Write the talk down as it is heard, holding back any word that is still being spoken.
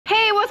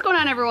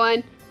on,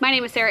 everyone? My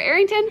name is Sarah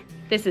Arrington.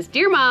 This is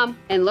Deer Mom,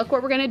 and look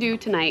what we're gonna do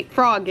tonight.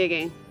 Frog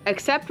gigging.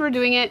 Except we're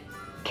doing it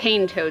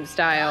cane toad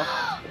style.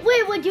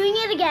 Wait, we're doing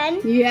it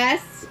again?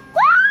 Yes.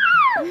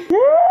 Woo!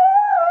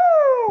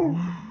 Woo!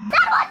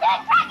 That was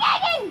doing frog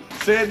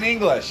gigging! Say it in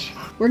English.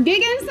 We're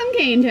gigging some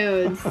cane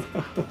toads.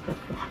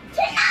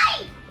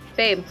 Tonight!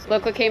 Babe,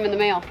 look what came in the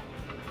mail.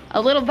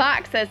 A little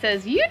box that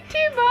says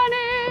YouTube on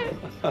it.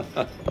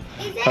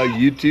 Is A it?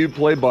 YouTube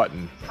play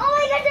button. Oh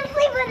my god, the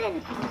play button!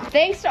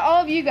 Thanks to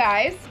all of you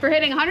guys for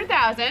hitting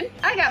 100,000.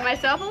 I got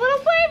myself a little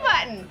play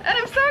button, and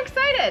I'm so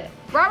excited.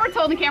 Robert's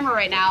holding the camera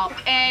right now,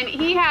 and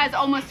he has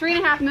almost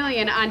 3.5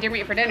 million on Deer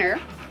Meat for Dinner.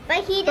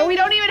 But we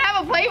don't even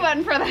have a play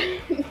button for that.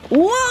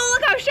 Whoa,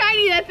 look how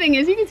shiny that thing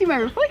is. You can see my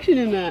reflection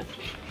in that.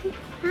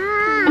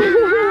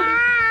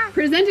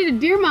 Presented to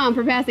Deer Mom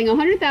for passing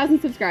 100,000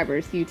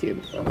 subscribers,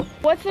 YouTube.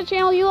 What's the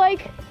channel you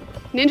like?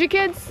 Ninja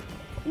Kids?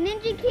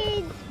 Ninja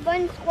Kids,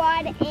 Bun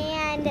Squad,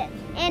 and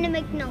Anna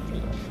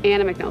McNulty.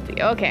 Anna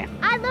McNulty, okay.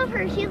 I love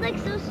her, she's like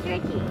so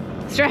stretchy.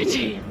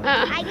 Stretchy.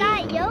 I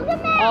got yoga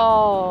mat.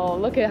 Oh,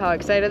 look at how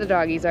excited the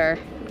doggies are.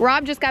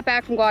 Rob just got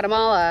back from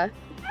Guatemala,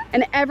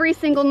 and every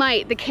single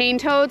night the cane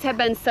toads have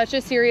been such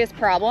a serious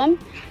problem.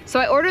 So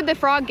I ordered the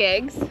frog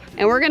gigs,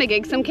 and we're gonna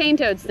gig some cane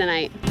toads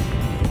tonight.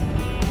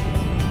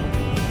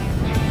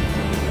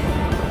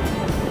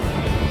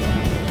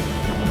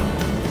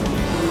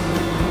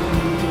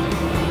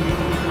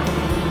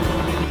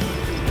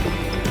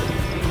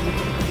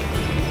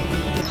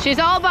 She's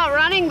all about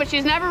running, but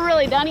she's never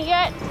really done it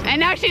yet.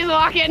 And now she's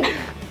walking. Come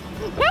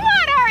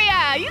on,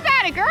 Aria, you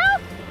got it, girl.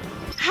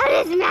 How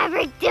does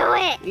Maverick do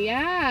it?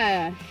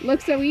 Yeah,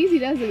 looks so easy,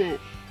 doesn't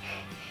it?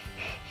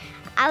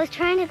 I was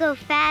trying to go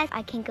fast.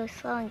 I can go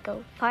slow and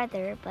go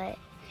farther, but...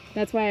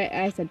 That's why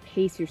I said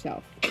pace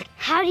yourself.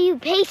 How do you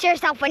pace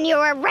yourself when you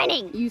are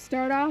running? You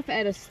start off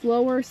at a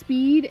slower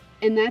speed,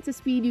 and that's a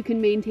speed you can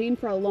maintain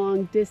for a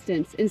long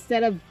distance,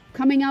 instead of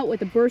coming out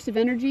with a burst of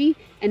energy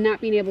and not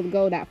being able to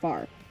go that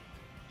far.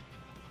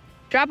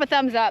 Drop a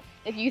thumbs up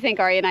if you think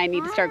Aria and I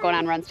need to start going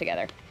on runs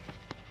together.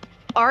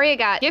 Aria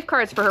got gift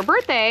cards for her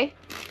birthday,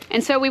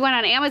 and so we went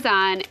on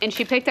Amazon and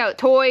she picked out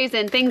toys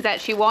and things that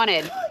she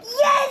wanted.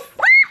 Yes!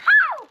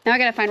 Now I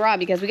gotta find Rob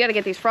because we gotta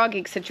get these frog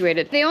gigs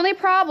situated. The only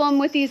problem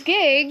with these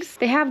gigs,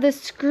 they have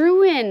this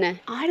screw in.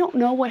 I don't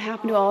know what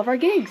happened to all of our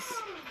gigs.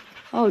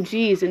 Oh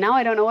geez, and now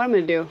I don't know what I'm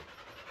gonna do.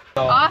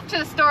 Off to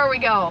the store we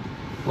go.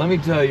 Let me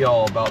tell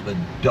y'all about the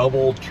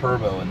double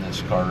turbo in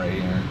this car right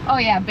here. Oh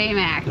yeah,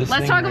 Baymax.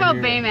 Let's talk about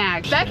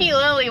Baymax. Becky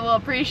Lilly will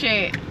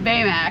appreciate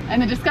Baymax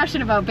and the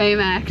discussion about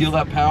Baymax. Feel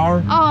that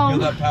power? Oh. Feel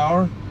that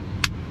power?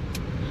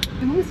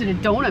 We almost did a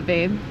donut,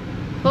 babe.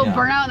 A little Yeah.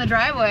 burnout in the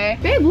driveway.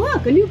 Babe,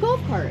 look, a new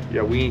golf cart.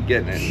 Yeah, we ain't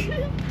getting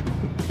it.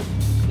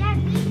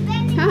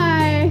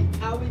 Hi.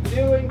 How we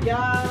doing,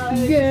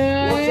 guys?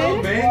 Good. What's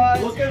up,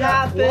 man? What's Look at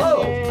that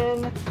flow.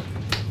 happening?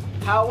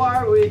 How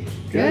are we?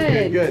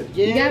 Good.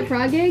 Yeah. You got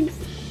frog gigs?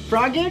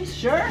 Frog gigs?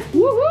 Sure.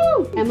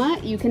 Woohoo! Emma,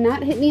 you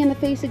cannot hit me in the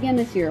face again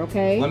this year,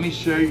 okay? Let me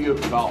show you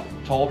about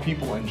tall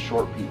people and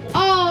short people.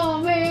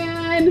 Oh,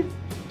 man.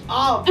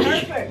 Oh,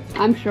 perfect.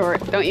 I'm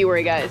short. Don't you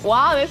worry, guys.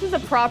 Wow, this is a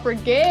proper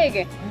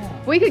gig.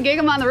 We could gig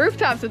them on the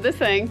rooftops with this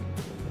thing.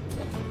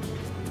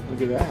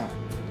 Look at that.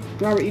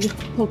 Robert, you just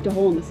poked a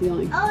hole in the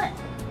ceiling. Oh,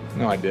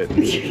 No, I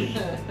didn't.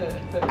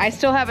 I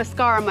still have a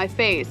scar on my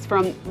face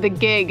from the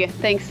gig,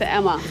 thanks to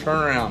Emma.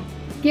 Turn around.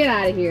 Get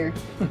out of here.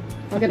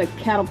 I'll get a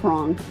cattle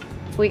prong.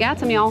 We got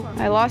some, y'all.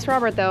 I lost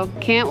Robert, though.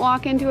 Can't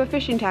walk into a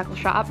fishing tackle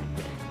shop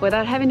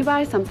without having to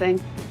buy something.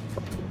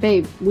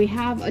 Babe, we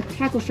have a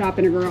tackle shop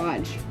in a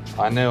garage.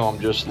 I know, I'm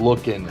just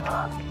looking.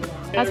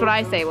 That's what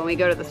I say when we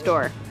go to the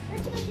store.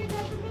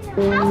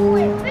 oh,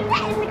 it's put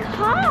that in the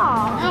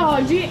car.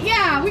 Oh, gee,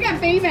 yeah, we got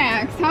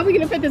Baymax. How are we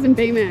gonna fit this in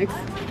Baymax?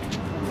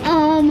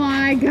 Oh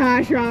my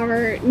gosh,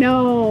 Robert,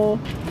 no.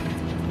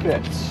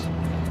 Fits.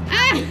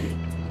 Ah!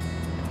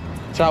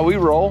 That's how we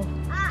roll.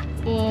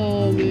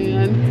 Oh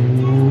man.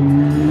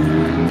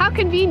 How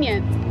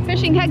convenient.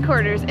 Fishing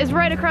headquarters is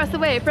right across the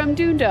way from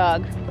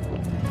Doondog.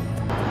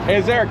 Hey,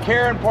 is there a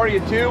Karen party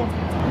of two?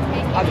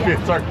 I'm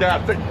being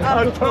sarcastic.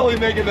 I'm totally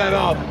making that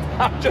up.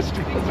 I'm just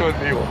messing with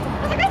people.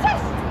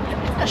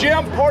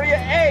 Gym party of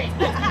 8.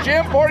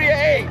 Gym party of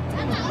 8.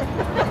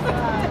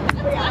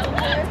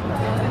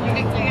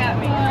 You got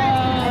me.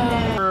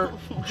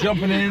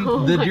 Jumping in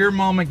the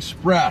DeerMom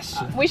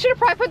Express. We should have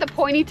probably put the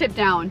pointy tip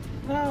down.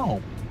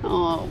 No.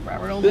 Oh,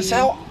 Robert, only This is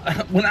how,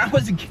 when I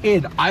was a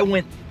kid, I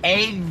went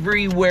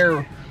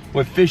everywhere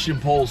with fishing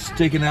poles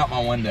sticking out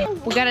my window.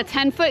 We got a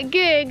 10-foot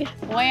gig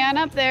way on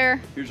up there.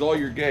 Here's all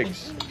your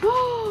gigs.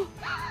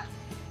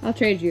 I'll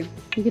trade you.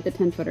 You get the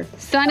 10-footer.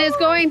 Sun is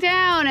going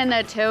down and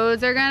the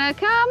toads are gonna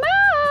come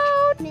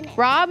out.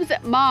 Rob's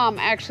mom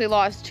actually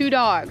lost 2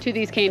 dogs to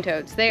these cane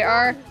toads. They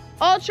are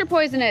ultra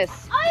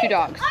poisonous to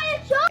dogs.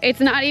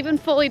 It's not even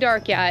fully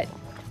dark yet.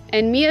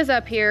 And Mia's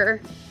up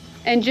here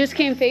and just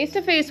came face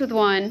to face with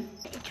one.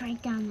 It's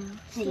right down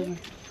now.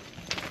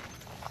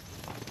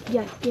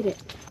 Yeah, get it.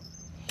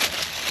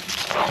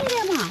 Get it,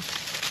 Emma.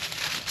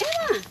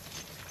 Emma.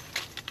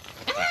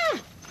 Ah.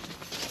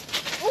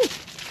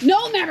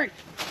 No, Maverick.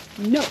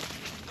 No.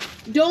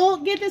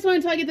 Don't get this one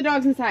until I get the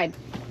dogs inside.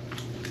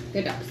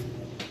 Good dogs.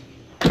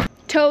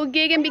 Toad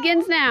gigging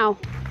begins now.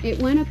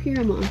 It went up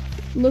here, Mom.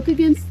 Look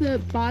against the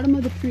bottom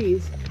of the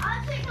trees.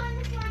 I'll take one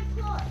of my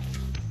clothes.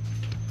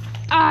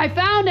 I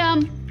found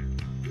him.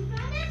 You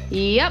found it?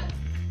 Yep.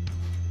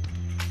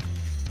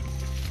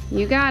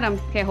 You got him.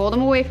 Okay, hold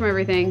him away from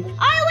everything.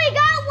 Oh, we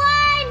got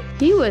one!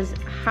 He was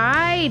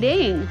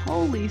hiding.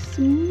 Holy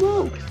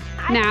smokes.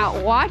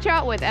 Now, watch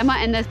out with Emma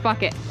in this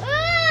bucket.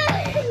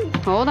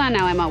 Hold on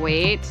now, Emma.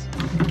 Wait.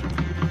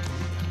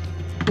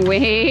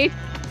 Wait.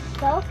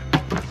 Go.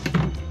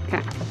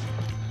 Okay.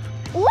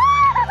 Woo!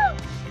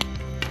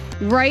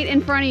 Right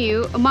in front of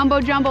you, a mumbo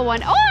jumbo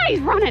one. Oh, he's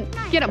running.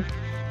 Get him.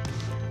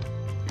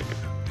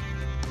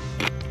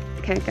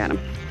 Okay, got him.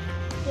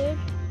 Good.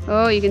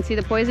 Oh, you can see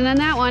the poison in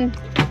that one.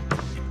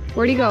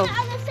 Where'd he go? On the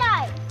other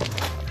side.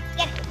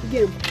 Get it.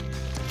 Get him.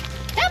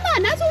 Emma,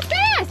 not so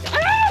fast.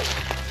 Ah!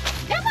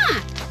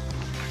 Emma.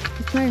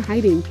 He's probably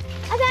hiding.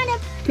 I found him.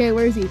 Okay,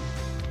 where is he?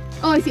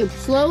 Oh, I see him.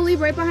 Slowly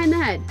right behind the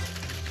head.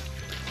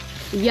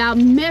 You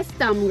missed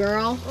him,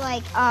 girl.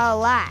 Like a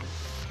lot.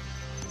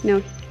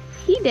 No,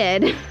 he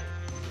did.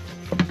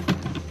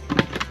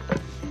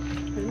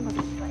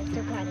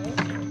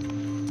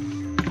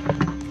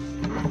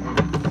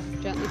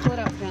 Gently pull it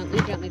out. Gently,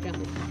 gently,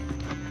 gently.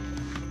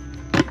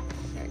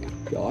 There you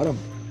go. Got him.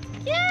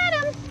 Get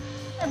him.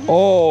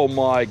 Oh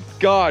my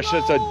gosh,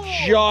 that's a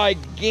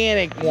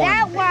gigantic one.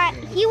 That one,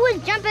 he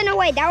was jumping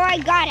away. That one, I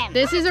got him.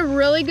 This is a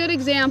really good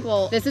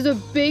example. This is a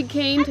big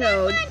cane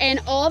toad, and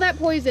all that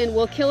poison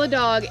will kill a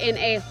dog in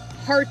a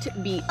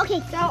heartbeat.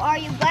 Okay, so are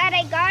you glad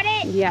I got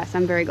it? Yes,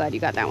 I'm very glad you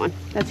got that one.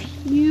 That's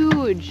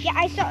huge. Yeah,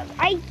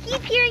 I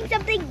keep hearing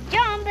something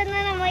jump, and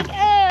then I'm like,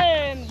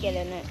 I'm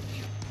getting it.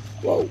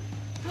 Whoa,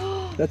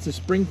 that's a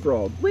spring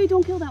frog. Wait,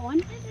 don't kill that one.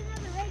 There's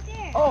another right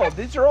there. Oh,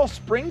 these are all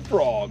spring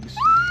frogs.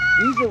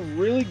 These are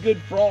really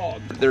good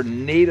frogs. They're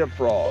native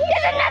frogs.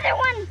 There's another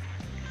one.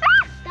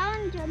 That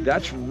one jumped.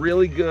 That's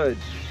really good.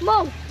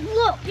 Whoa,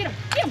 look. Get him,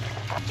 get him.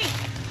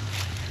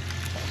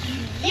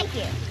 Thank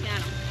you.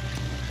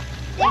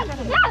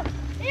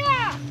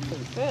 Yeah.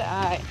 Good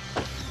eye.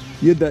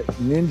 You had that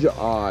ninja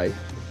eye.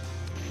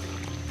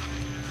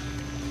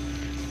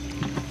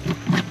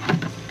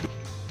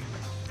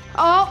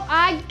 Oh,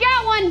 I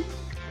got one.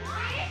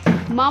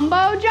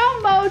 Mumbo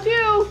jumbo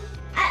too.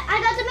 I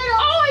got the middle.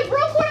 Oh, I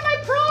broke one of my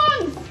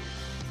prongs.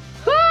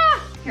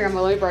 Ah! Here,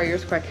 Emma, let me borrow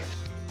yours quick.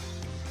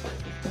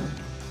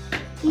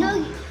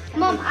 No,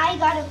 Mom, I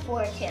got it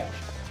for it too.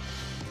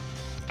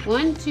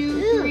 1,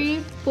 2, 3,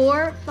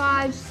 4,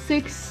 5,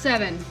 6,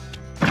 7.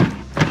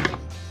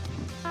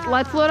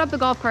 Let's load up the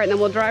golf cart and then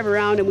we'll drive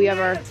around and we have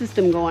our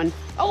system going.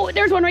 Oh,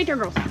 there's one right there,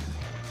 girls. Mom,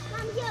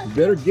 yeah. You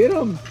better get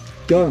them.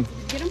 Got him.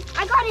 Get him?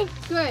 I got it.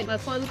 Good.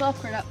 Let's load the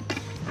golf cart up.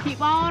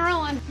 Keep on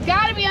rolling.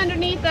 Gotta be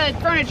underneath the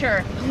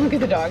furniture. Look at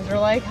the dogs. They're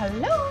like,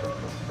 hello.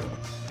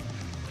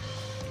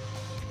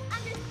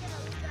 I'm just gonna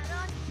leave that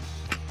on.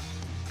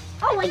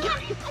 Oh, I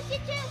got it. I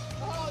did too.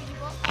 Oh, you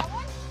want that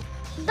one?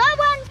 That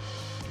one.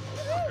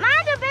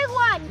 Mine's a big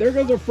one. There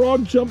goes a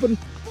frog jumping.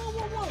 Whoa,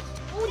 whoa, whoa.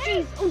 Oh,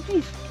 jeez. Oh,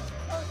 jeez.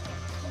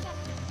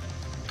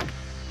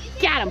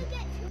 Got him.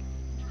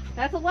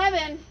 That's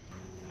 11.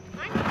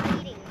 I'm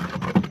eating.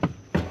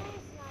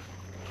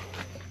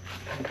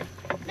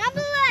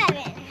 Number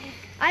 11.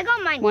 I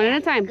got mine. One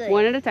at a time. Good.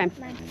 One at a time.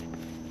 Mine.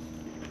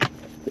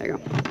 There you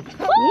go.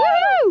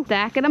 Woo!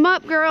 Stacking them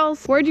up,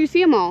 girls. Where'd you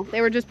see them all? They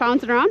were just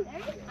bouncing around? There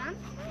it is, Mom.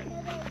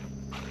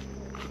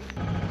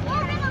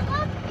 We're gonna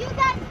go. You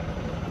guys.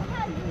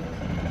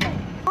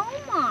 Oh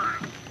my.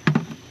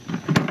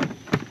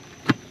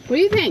 What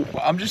do you think?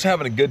 I'm just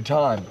having a good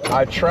time.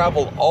 I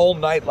traveled all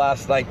night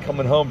last night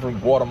coming home from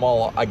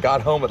Guatemala. I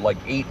got home at like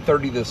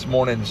 8:30 this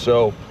morning,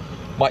 so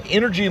my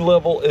energy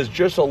level is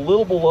just a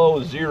little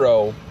below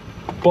 0,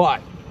 but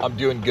I'm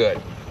doing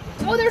good.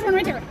 Oh, there's one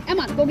right there.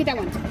 Emma, go get that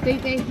one. They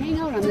hang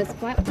out on this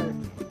flat part.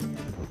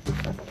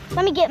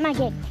 Let me get my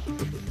gig.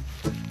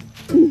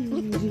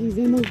 Jeez,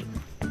 Emma.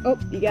 Oh,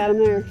 you got him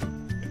there.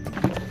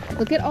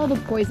 Look at all the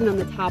poison on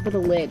the top of the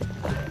lid.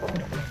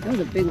 That was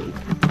a big one.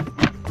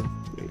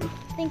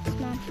 Thanks,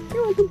 Mom.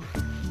 You're welcome.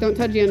 Don't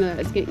touch you on it.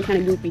 It's getting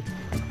kind of goopy.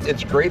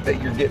 It's great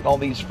that you're getting all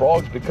these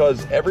frogs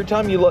because every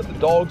time you let the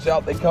dogs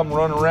out, they come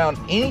running around.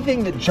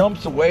 Anything that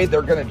jumps away,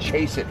 they're gonna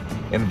chase it.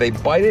 And if they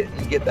bite it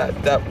and get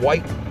that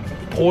white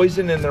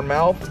poison in their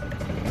mouth,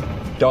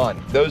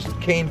 done. Those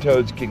cane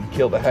toads can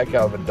kill the heck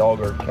out of a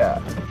dog or a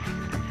cat.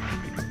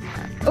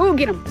 Oh,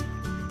 get him.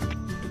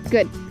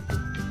 Good.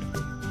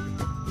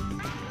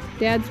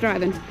 Dad's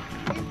driving.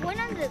 There's one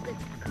on the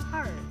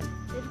car.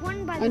 There's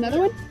one by the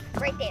Another wheel.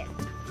 one? Right there.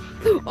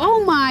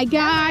 Oh my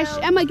gosh.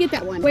 Hello. Emma, get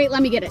that one. Wait,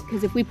 let me get it.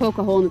 Because if we poke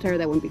a hole in the tire,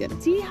 that wouldn't be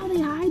good. See how they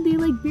hide? They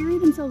like bury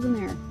themselves in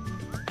there.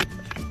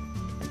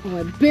 Oh,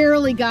 I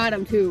barely got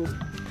him too.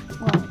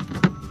 Wow.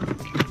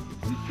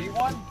 You see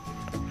one?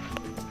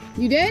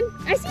 You did?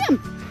 I see him.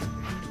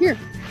 Here.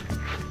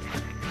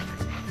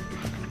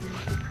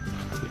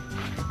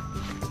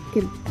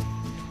 Get him.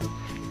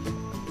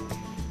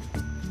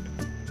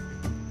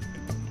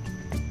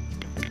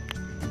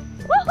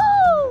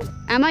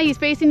 Emma, he's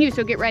facing you,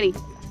 so get ready.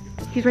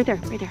 He's right there,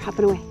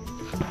 hopping away.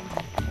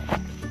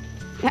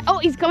 Oh,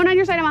 he's going on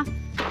your side, Emma.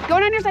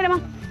 Going on your side, Emma.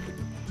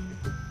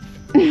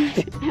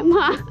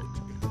 Emma.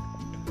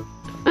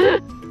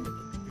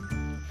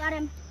 Got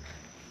him.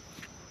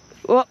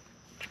 Oh.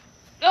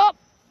 Oh.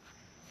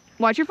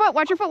 Watch your foot,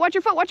 watch your foot, watch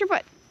your foot, watch your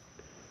foot.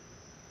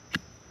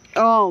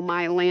 Oh,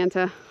 my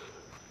Lanta.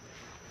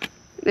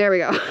 There we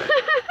go.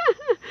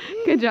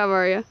 Good job,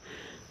 Aria.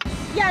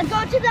 Yeah,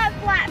 go to that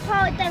flat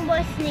pole, then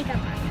we'll sneak up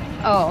on it.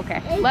 Oh,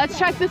 okay. Let's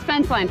check this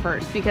fence line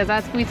first because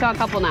we saw a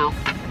couple now.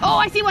 Oh,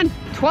 I see one.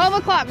 12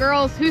 o'clock,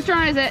 girls. Whose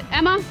turn is it?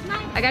 Emma?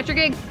 Mine. I got your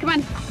gig. Come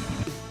on.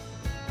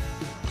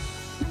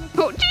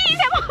 Oh, geez,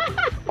 Emma.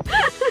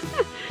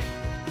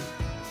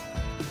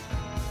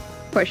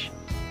 Push.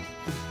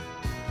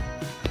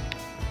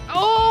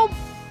 Oh,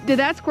 did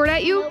that squirt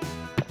at you? Nope.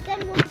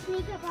 Then we'll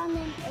sneak up on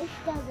them if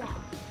they're wet.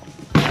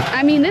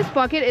 I mean, this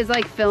bucket is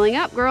like filling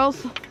up,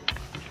 girls.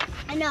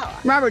 I know.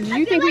 Robert, did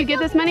you think we'd get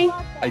this many?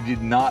 I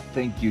did not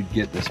think you'd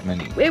get this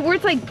many.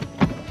 It's like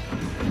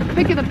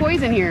picking the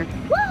poison here.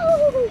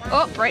 Woo!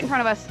 Oh, right in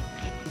front of us.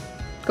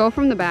 Go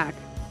from the back.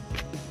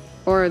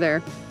 Or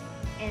there.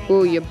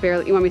 Oh, you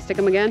barely, you want me to stick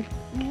them again?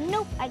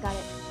 Nope, I got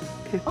it.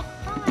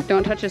 Okay.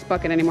 Don't touch this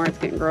bucket anymore, it's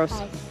getting gross.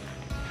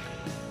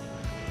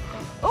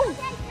 Oh!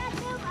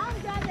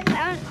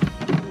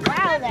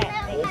 Wow, there.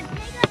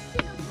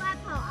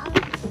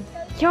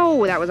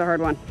 Yo, that was a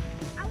hard one.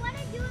 I want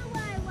to do it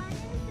where I want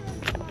it.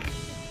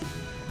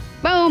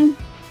 Boom.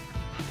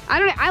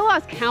 I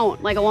lost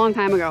count like a long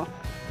time ago.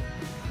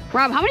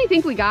 Rob, how many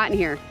think we got in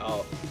here?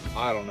 Oh,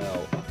 I don't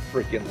know. A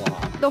freaking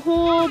lot. The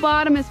whole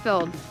bottom is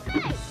filled.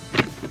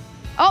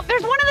 Oh,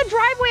 there's one in the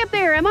driveway up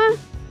there, Emma.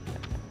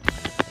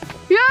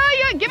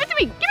 Yeah, give it to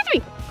me, give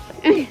it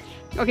to me.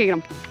 Okay, get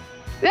him.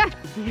 Yeah.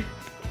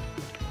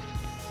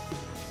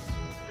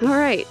 All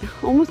right,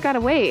 almost got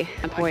away.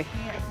 Boy. I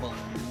can't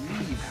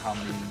believe how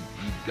many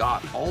you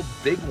got, all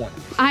big ones.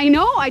 I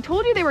know, I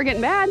told you they were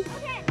getting bad.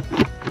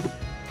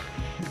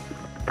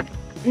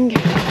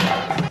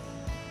 Okay.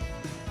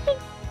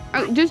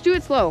 Oh, just do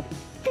it slow.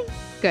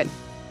 Good.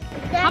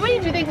 How many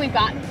do you think we've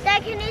gotten?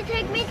 Dad, can you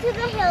take me to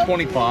the hill?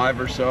 25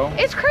 or so.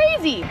 It's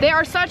crazy. They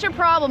are such a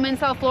problem in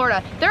South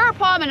Florida. They're a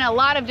problem in a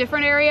lot of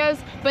different areas,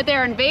 but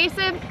they're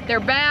invasive, they're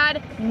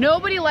bad,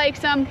 nobody likes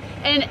them,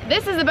 and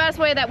this is the best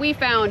way that we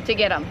found to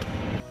get them.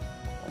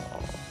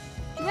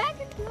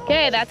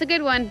 Okay, that's a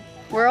good one.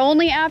 We're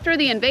only after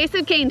the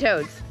invasive cane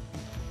toads.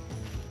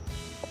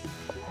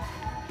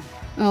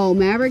 Oh,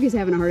 Maverick is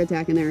having a heart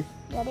attack in there.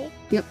 Ready?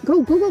 Yep,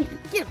 go, go, go.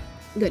 Yeah.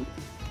 Good.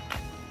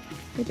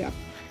 Good job.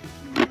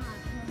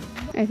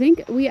 I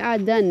think we are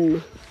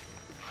done.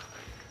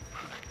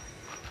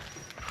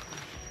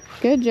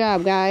 Good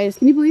job, guys.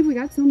 Can you believe we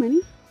got so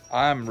many?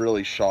 I'm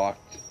really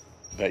shocked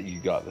that you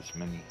got this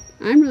many.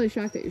 I'm really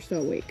shocked that you're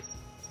still awake.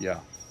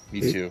 Yeah,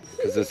 me too,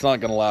 because it's not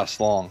going to last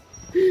long.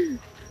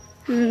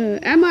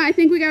 Emma, I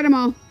think we got them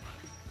all.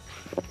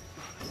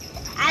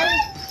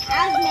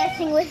 I was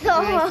messing with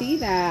all. I see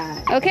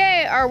that.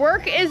 Okay, our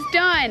work is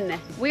done.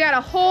 We got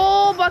a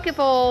whole bucket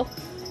full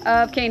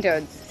of cane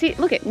toads. See,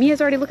 look at Mia's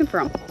already looking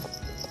for them.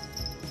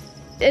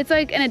 It's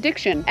like an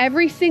addiction.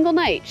 Every single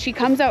night, she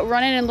comes out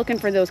running and looking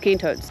for those cane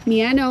toads.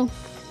 Mia, I know.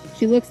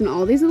 She looks in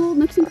all these little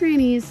nooks and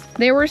crannies.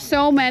 There were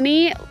so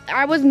many.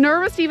 I was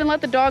nervous to even let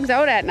the dogs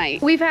out at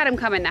night. We've had them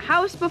come in the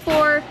house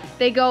before.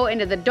 They go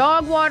into the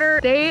dog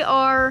water. They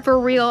are for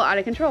real out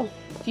of control.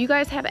 If you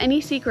guys have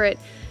any secret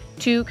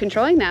to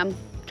controlling them,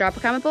 drop a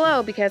comment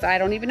below because I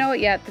don't even know it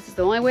yet. This is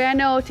the only way I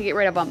know to get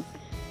rid of them.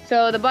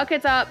 So the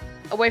bucket's up,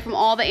 away from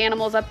all the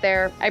animals up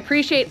there. I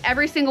appreciate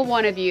every single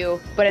one of you,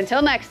 but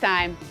until next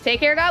time, take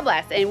care, God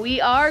bless, and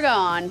we are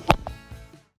gone.